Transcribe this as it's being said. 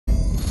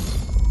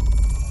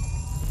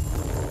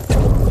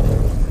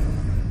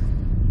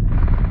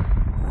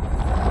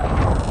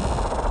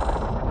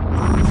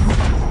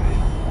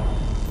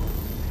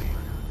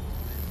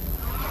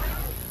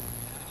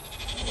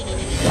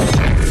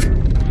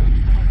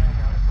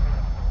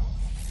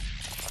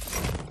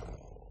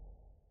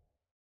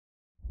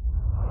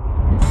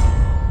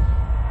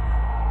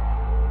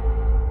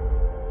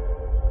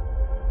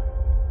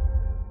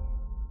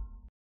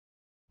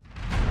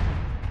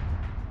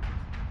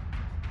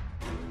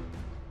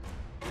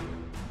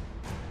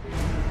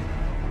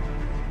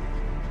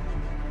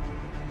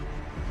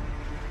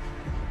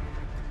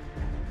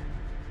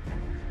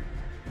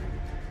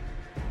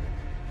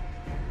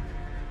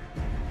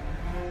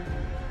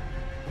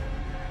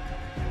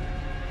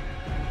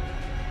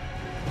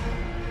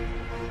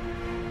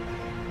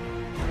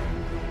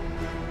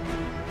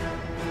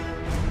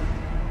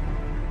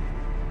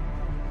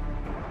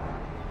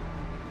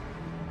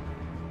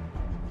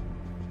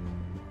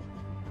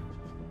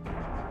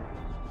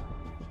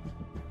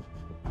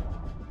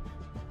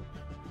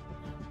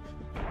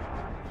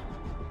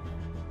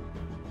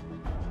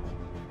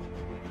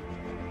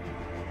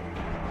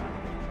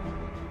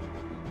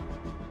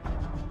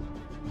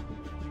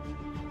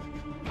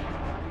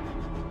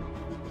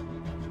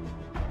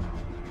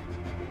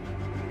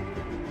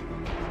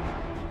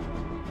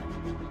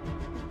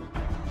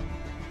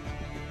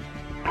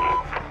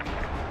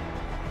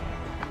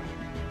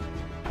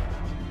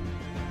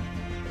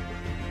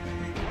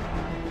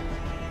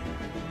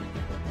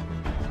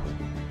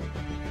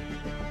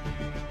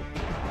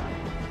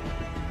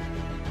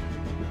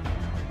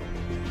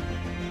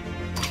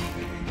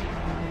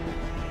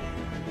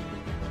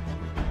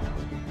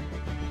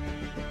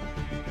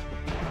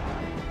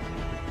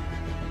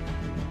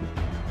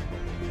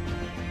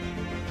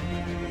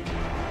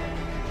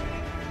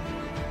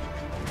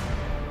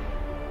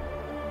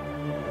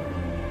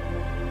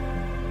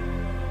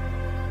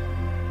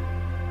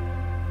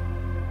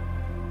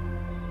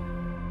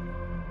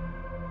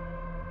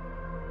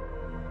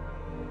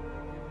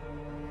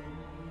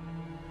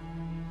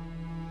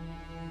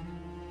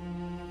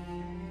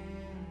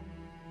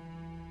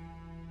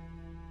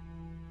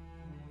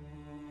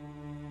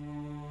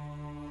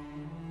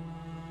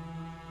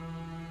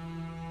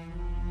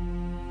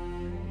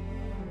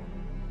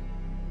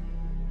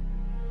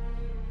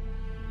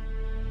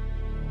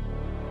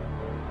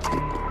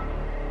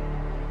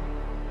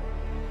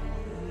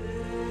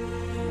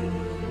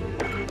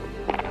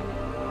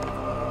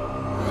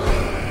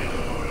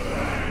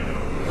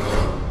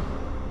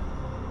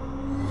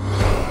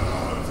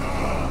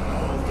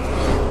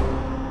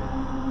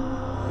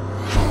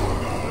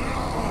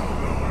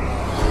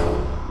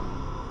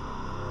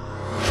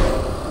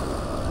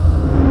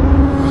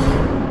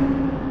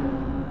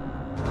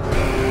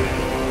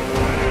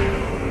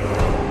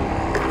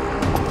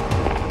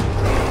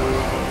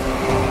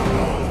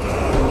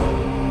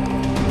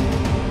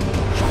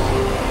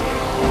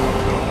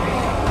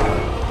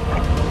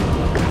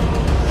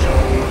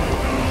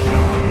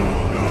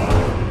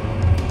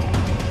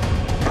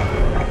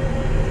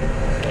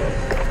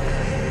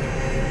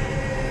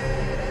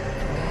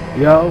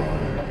Yo.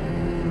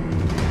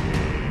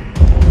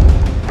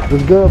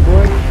 What's good,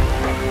 boy?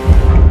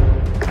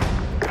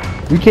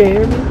 You can't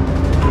hear me?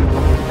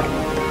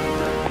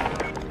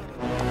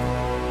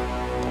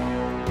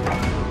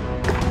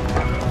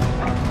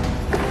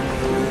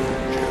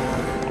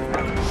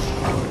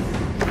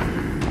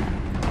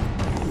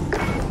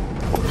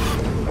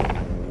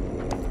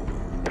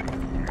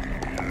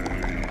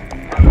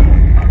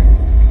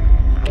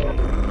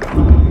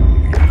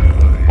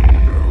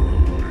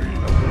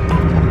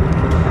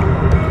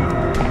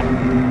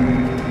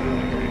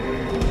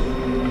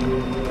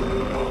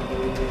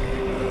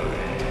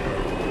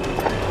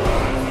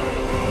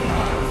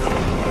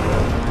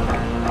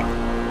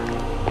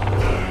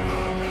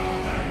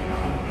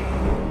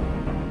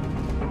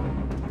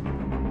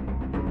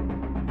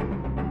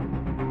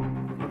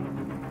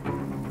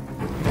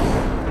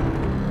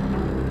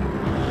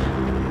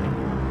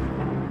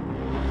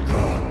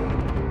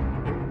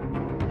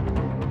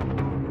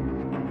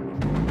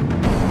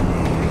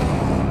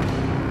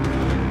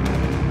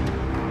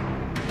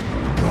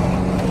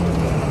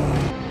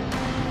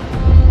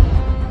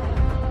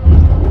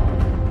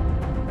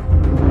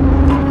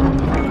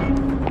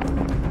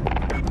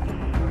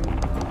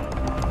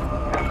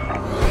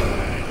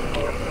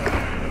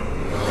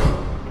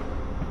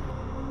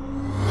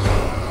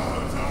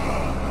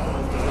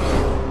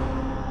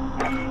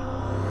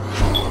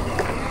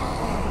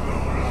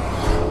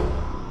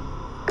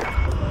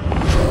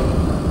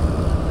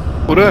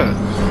 What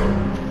up?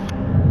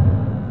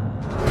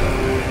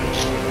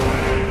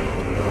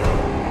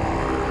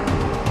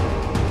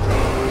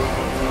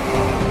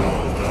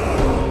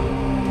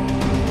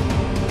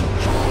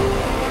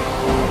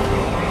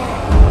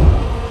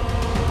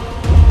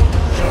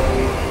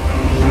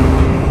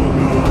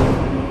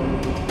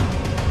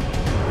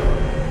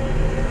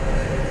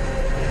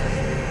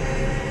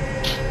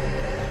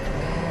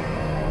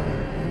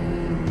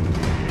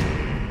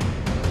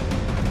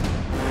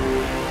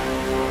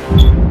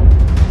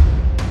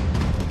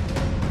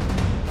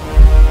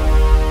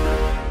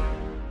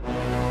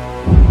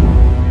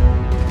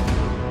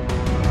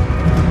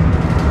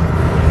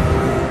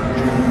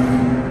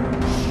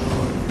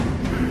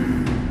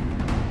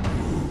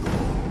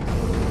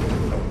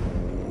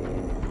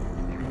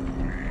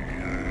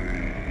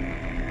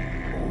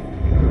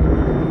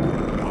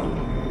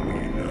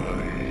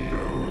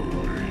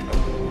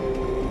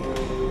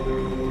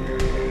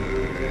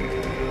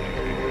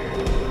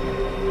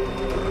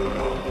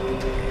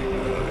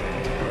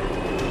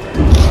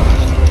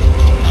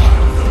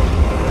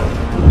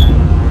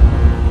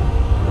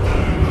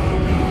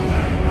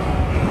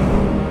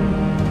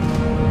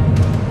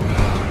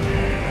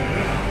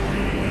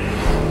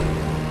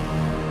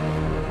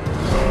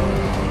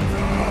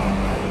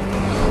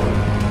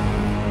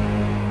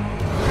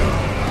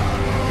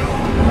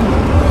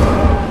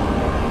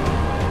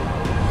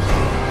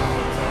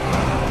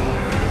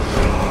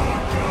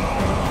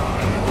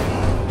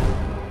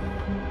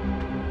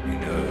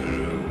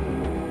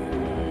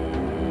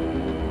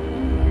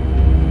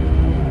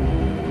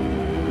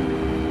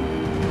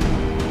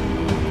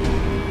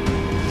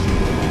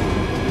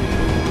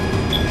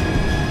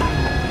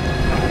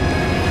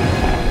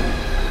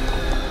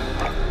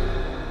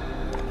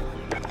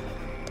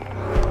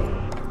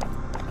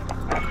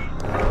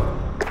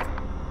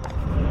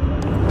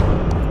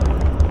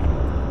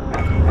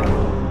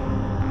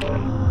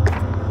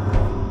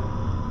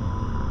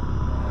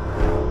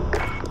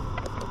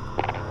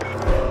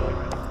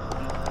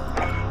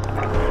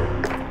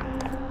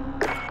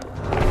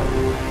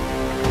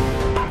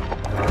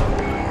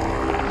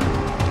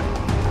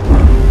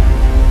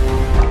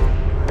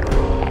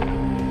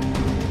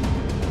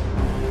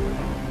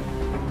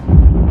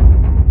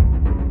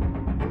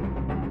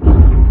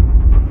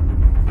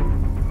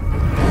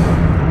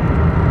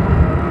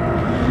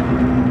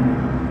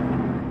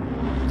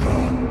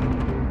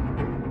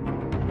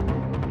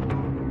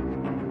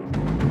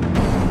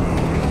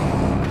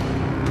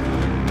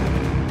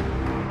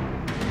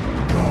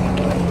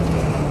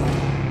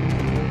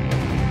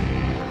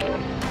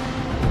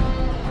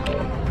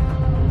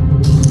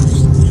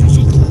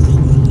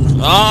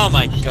 Oh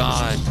my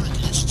god.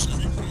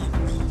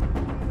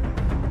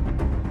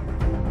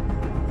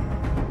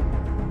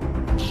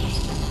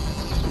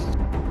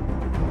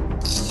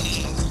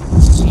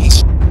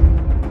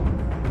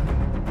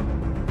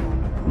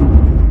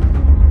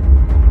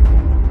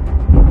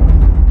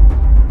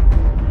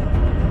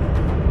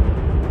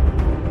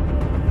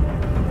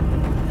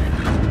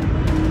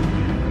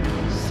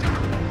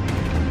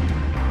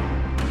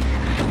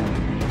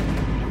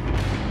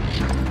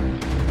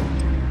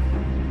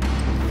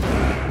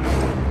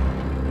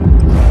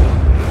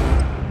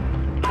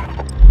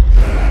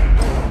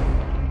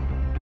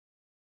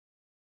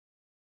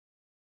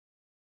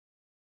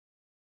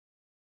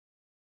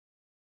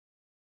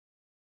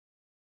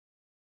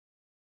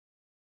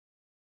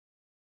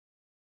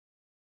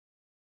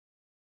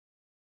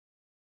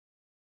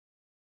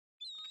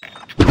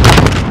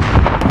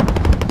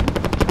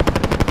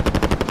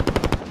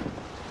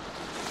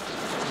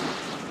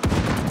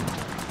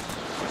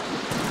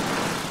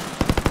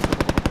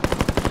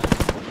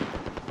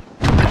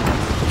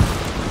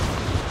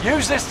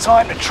 Use this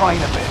time to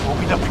train a bit. We'll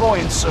be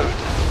deploying soon.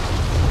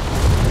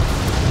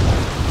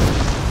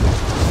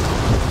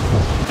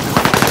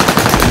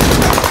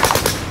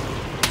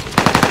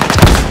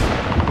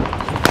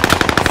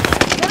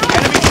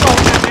 Enemy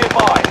soldiers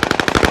nearby.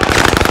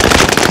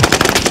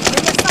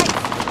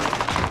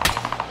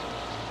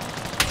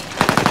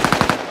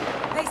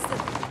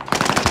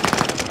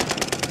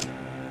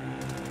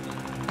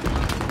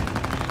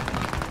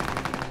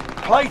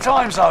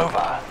 Playtime's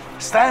over.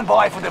 Stand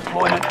by for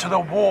deployment to the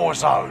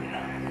Warzone.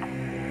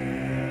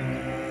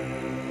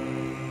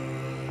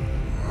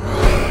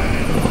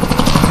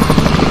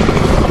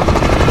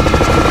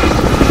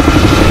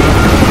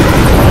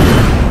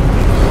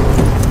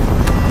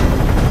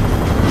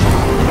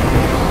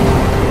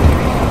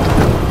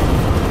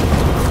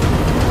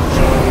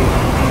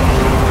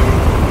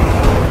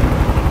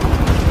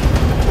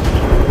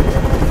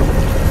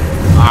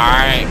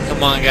 Alright,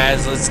 come on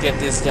guys, let's get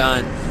this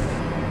done.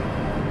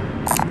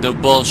 No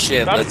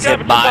bullshit, let's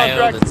hit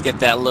bio, let's get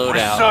that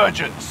loadout.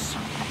 Resurgence.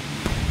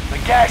 The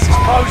gas is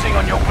closing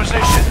on your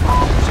position.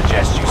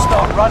 Suggest you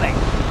start running.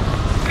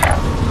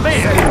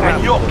 Liv and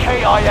your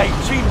KIA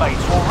teammates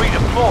will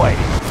redeploy.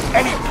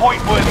 Any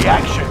point-worthy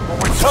action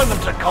will return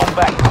them to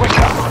combat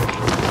quicker.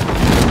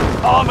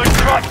 Armored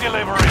truck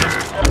delivery.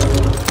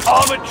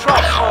 Armored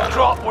trucks will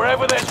drop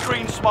wherever there's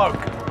green smoke.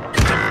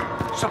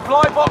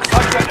 Supply box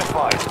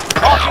identified.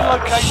 Marking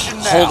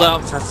location now. Hold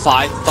out for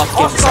 5 fucking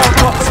Hostile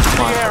dropping seconds.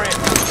 into the area.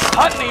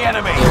 Hunt the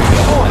enemy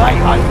before they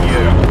hunt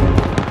you.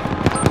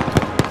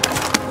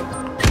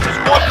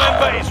 Squad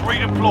member is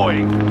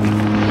redeploying.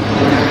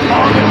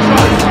 Armored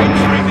trucks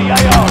entering the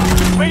AO.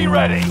 Be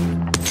ready.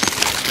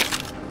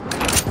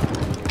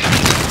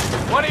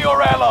 One of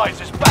your allies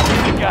is back in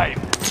the game.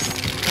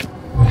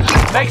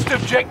 Next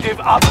objective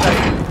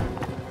updated.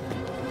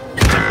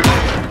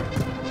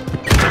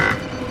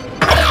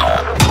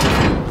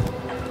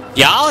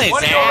 Y'all is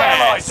One of your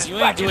allies ass. is You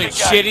back ain't in doing the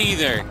shit game.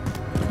 either.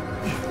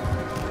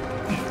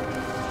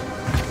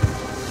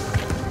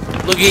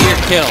 Look at your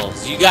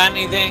kills. You got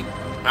anything?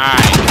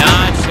 Alright,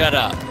 nah, shut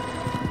up.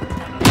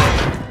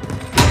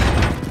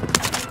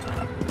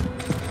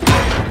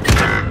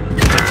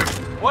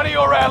 One of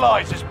your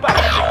allies is back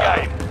in the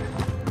game.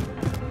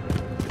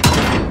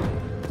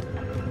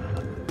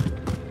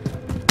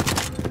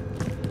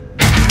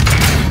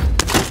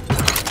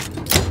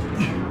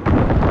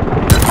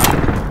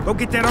 Go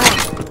get that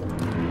arm.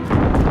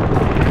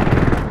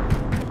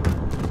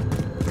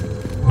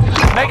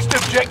 Next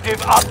objective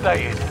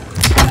updated.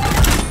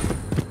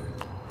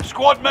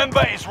 Squad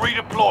member is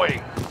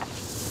redeploying.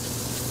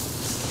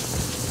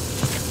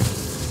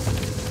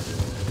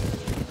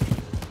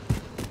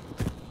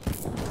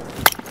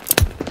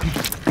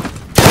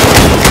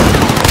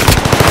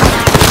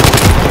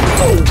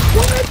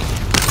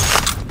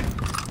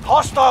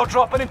 Hostile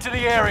dropping into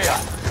the area.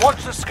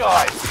 Watch the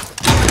skies.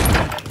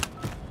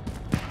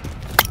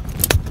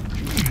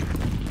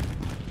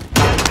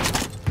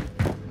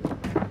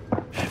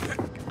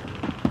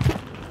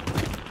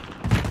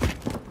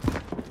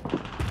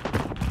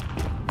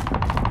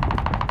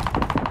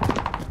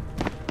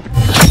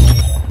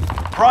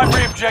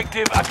 Primary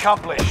objective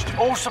accomplished.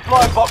 All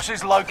supply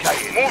boxes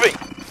located. Moving.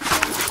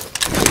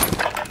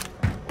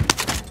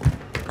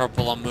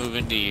 Purple, I'm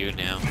moving to you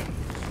now.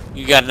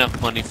 You got enough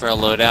money for a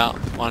loadout?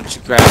 Why don't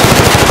you grab it?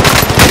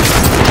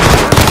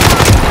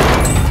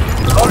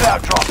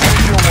 Loadout drop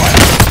headed your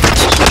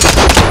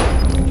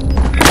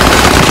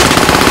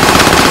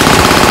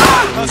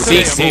way.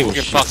 Seek save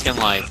your fucking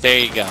life. There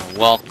you go.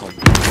 Welcome.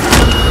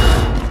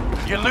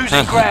 You're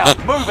losing ground.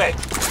 Move it.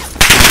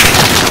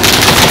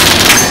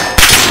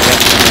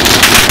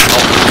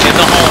 In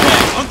the hallway.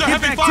 Under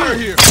heavy fire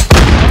here.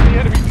 The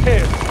enemy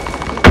pit.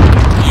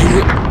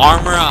 You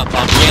armor up.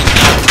 I'm getting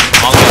out.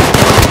 I'll get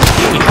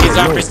his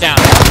armor's down.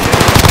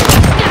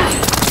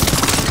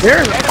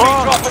 There's Enemy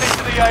dropping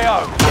into the AO.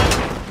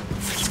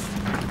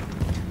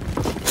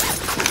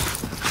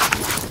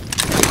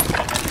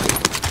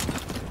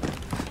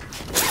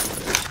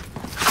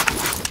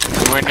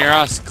 We're near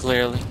us,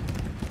 clearly.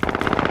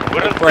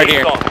 We're in Right safe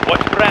here. zone.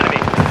 Watch for enemy.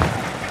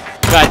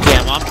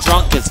 Goddamn, I'm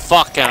drunk as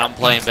fuck and I'm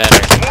playing better.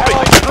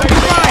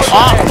 Oh,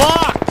 Oh,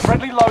 fuck!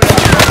 friendly loadout.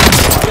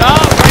 Yo,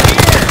 right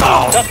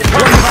here! That's the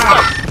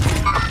target.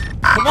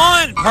 Come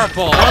on,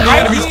 purple!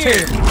 Right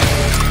here!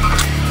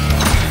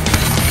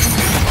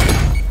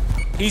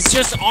 He's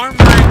just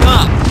armoring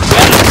up.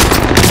 Get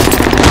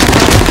him!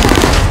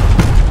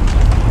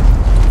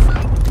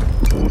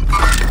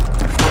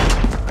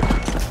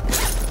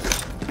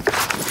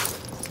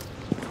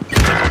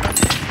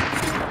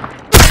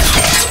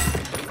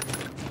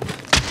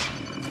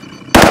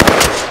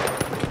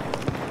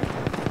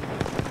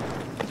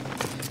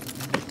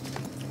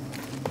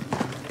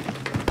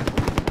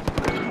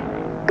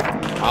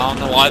 I don't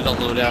know why the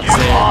loadout's You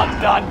there.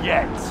 aren't done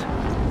yet.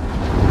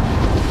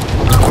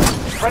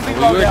 Friendly We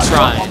were loadout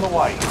trying. on the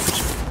way.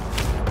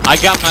 I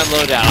got my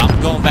loadout.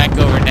 I'm going back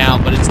over now,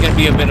 but it's gonna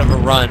be a bit of a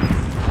run.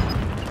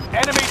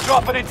 Enemy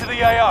dropping into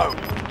the AO.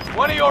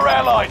 One of your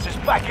allies is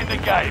back in the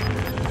game.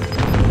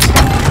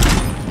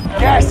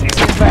 Gas is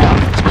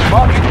inbound.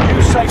 Marking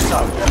new safe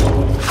zone.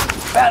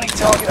 Bounty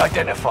target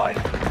identified.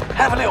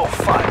 Have a little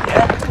fun,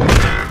 yeah?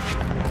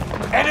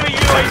 Enemy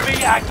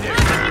UAV active.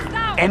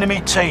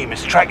 Enemy team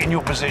is tracking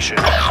your position.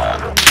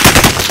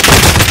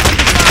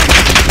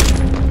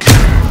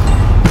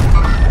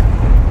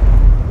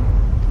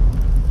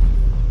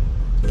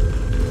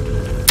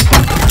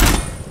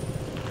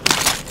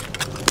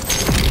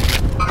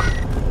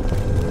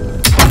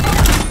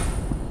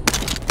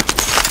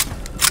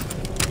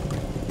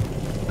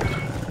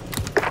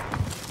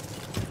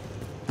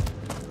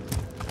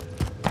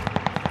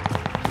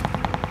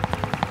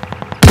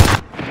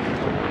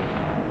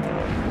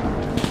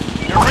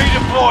 You're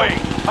redeploying.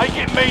 Make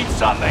it mean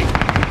something.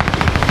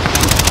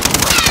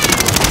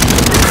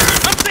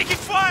 I'm taking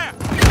fire!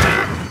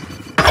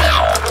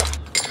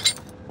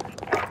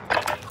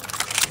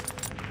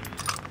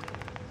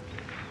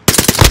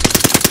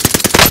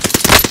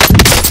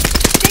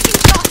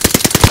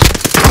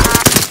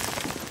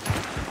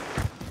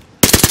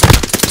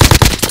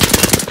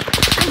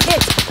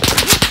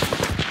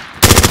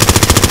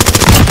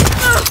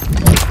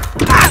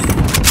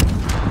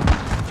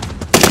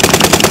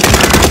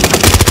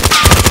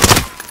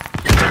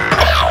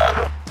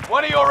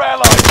 One of your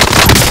allies is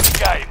back in the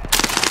game.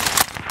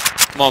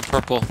 Come on,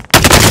 purple.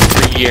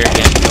 For a year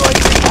again.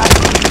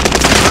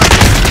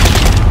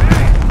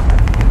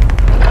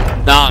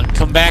 Nah,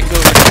 come back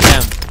over to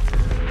them.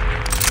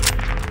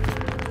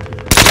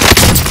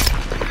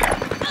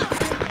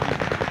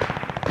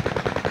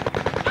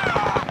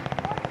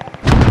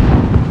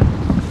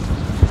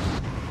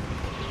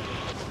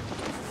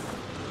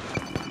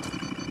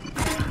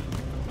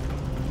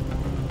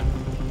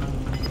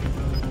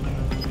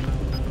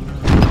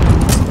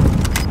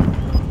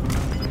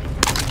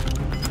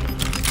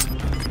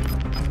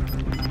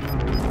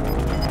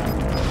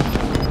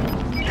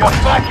 You're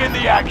back in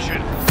the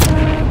action.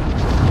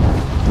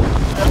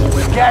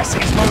 Gas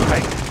is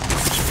moving.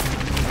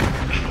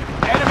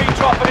 Enemy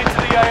dropping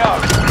into the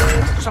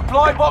AO.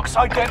 Supply box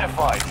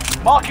identified.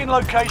 Marking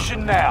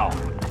location now.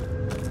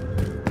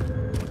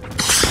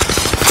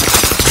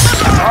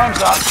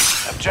 Time's up.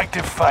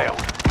 Objective failed.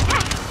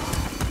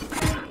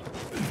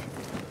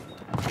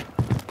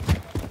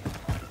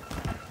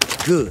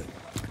 Good.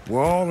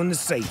 We're all in the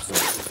safe zone.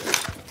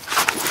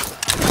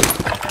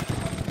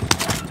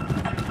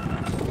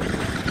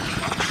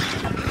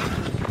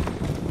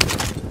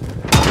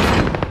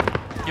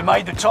 You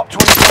made the top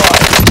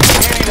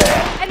 25. Nearly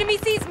there. Enemy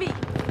sees me!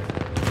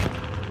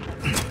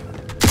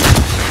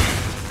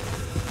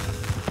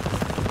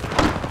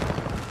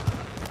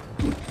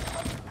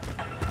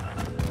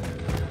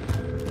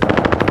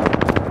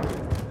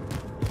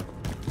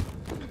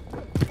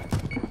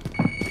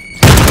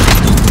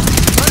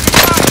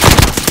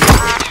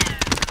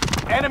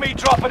 Enemy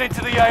dropping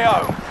into the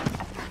AO.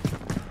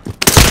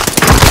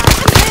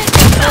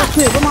 Oh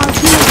shit, come on,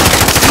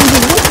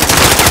 shoot.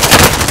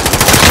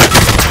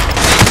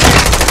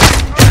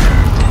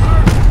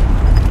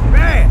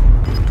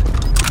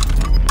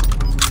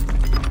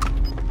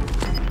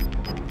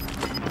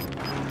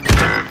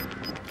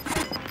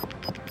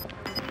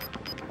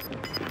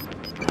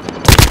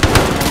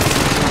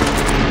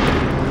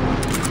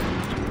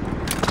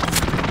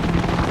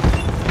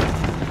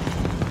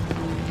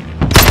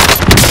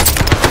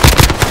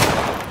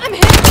 I'm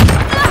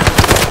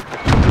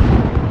hit!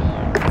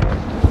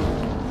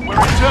 We're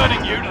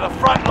returning you to the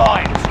front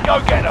lines. Go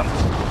get them.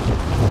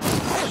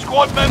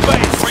 Squad member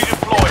is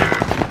redeployed.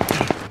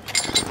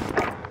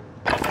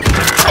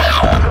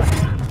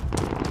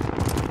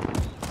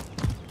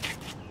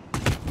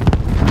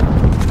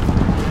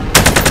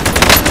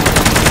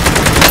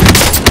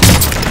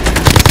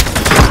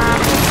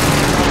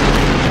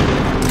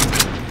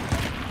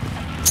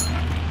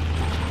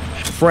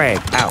 Frag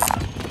out.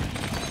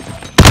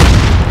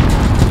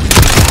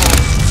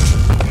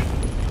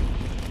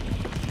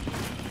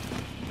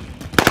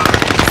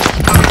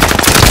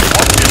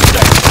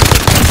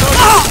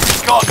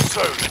 Gone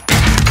soon.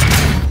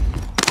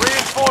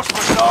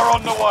 Reinforcements are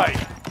on the way.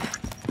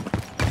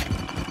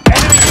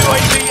 Enemy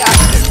UAV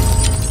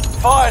active.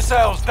 Fire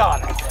sale's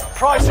done.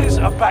 Prices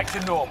are back to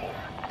normal.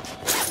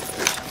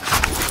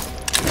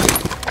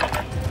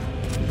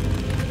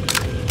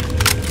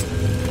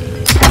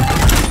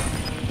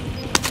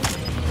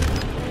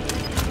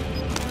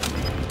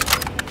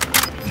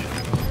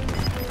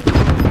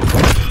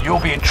 You're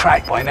being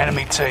tracked by an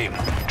enemy team.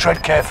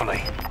 Tread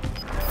carefully.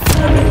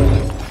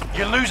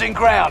 You're losing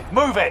ground.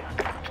 Move it.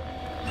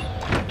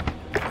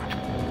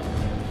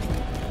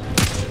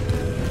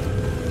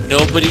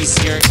 Nobody's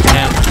here in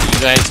camp. You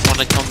guys want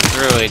to come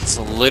through? It's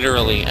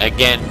literally,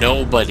 again,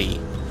 nobody.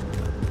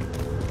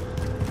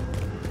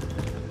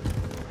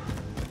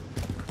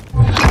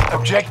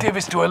 Objective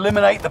is to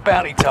eliminate the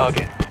bounty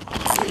target.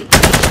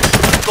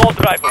 Gold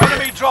driver.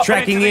 Enemy dropping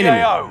Tracking into the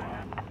enemy. AO.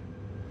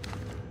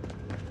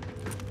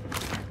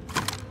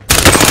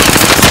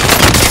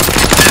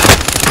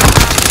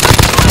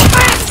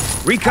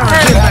 Recon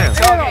inbound.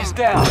 Target is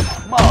down.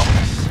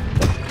 Marvelous.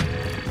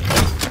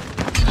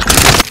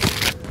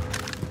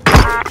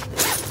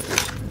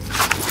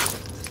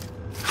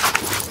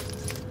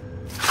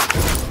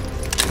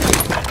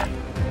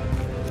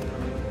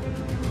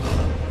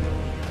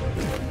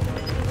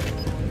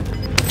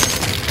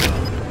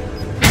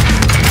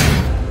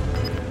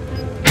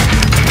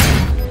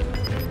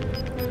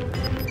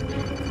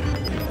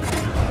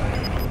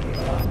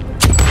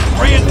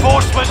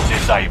 Reinforcement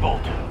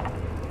disabled.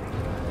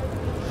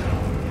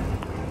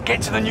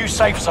 Get to the new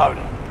safe zone.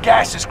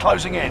 Gas is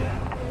closing in.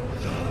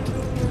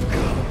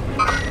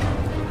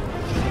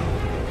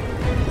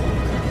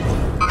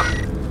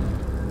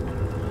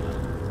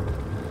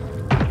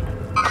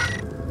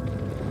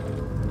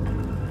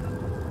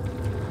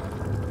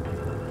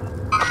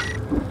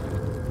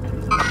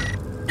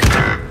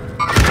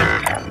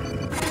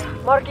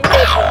 Marking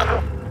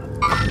location.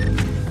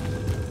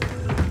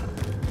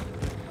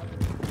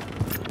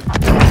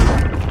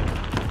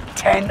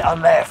 10 are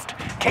left.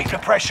 Keep the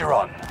pressure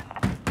on.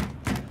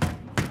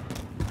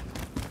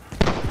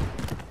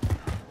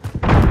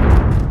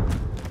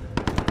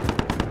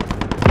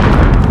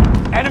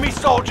 Enemy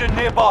soldier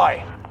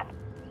nearby.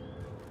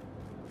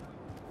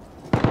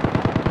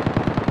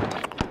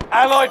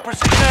 Allied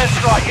precision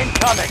airstrike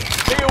incoming.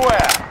 Be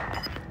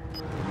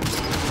aware.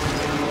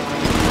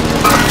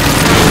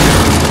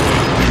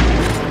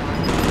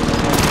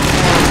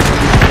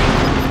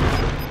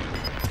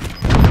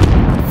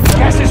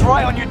 Gas is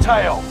right on your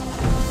tail.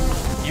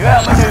 You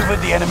outmaneuvered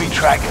the enemy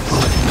trackers.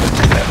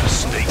 Clever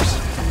sneaks.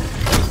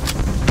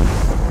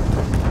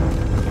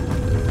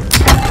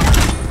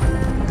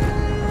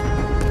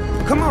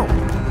 Come on.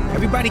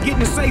 Everybody get in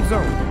the safe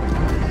zone.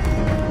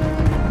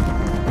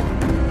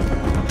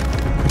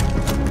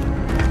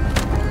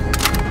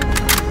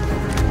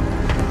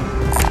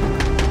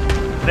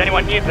 Does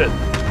anyone need this?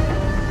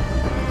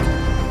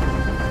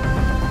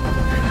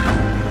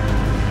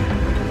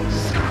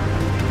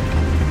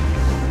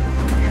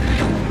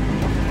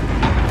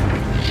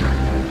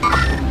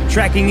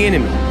 Tracking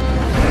enemy.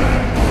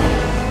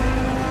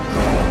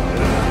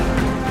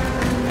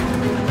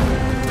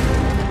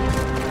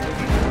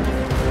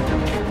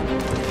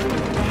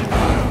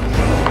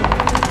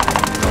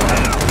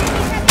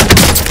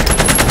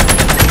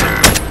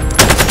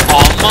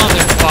 Oh,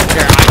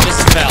 motherfucker, I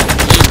just fell.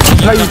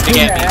 You No, you come to seen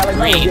get that, me. Alex?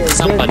 Green, Yeah,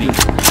 somebody.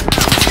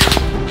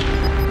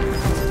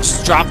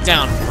 Just drop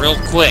down real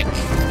quick.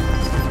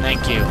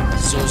 Thank you.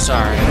 So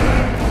sorry.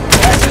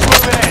 Gas is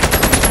moving in.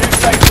 New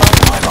safe zone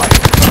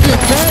highlighted.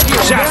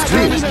 Shots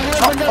through.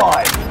 Top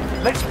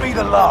 5. Let's be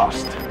the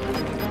last.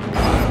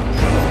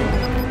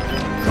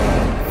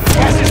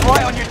 Gas is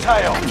right on your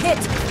tail. I'm hit.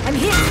 I'm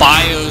hit.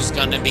 Bio's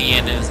gonna be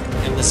in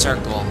the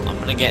circle. I'm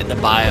gonna get in the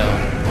bio.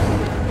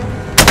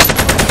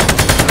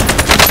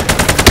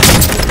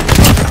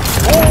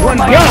 One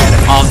Remain go.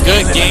 enemies Oh,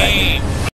 good eliminated. game.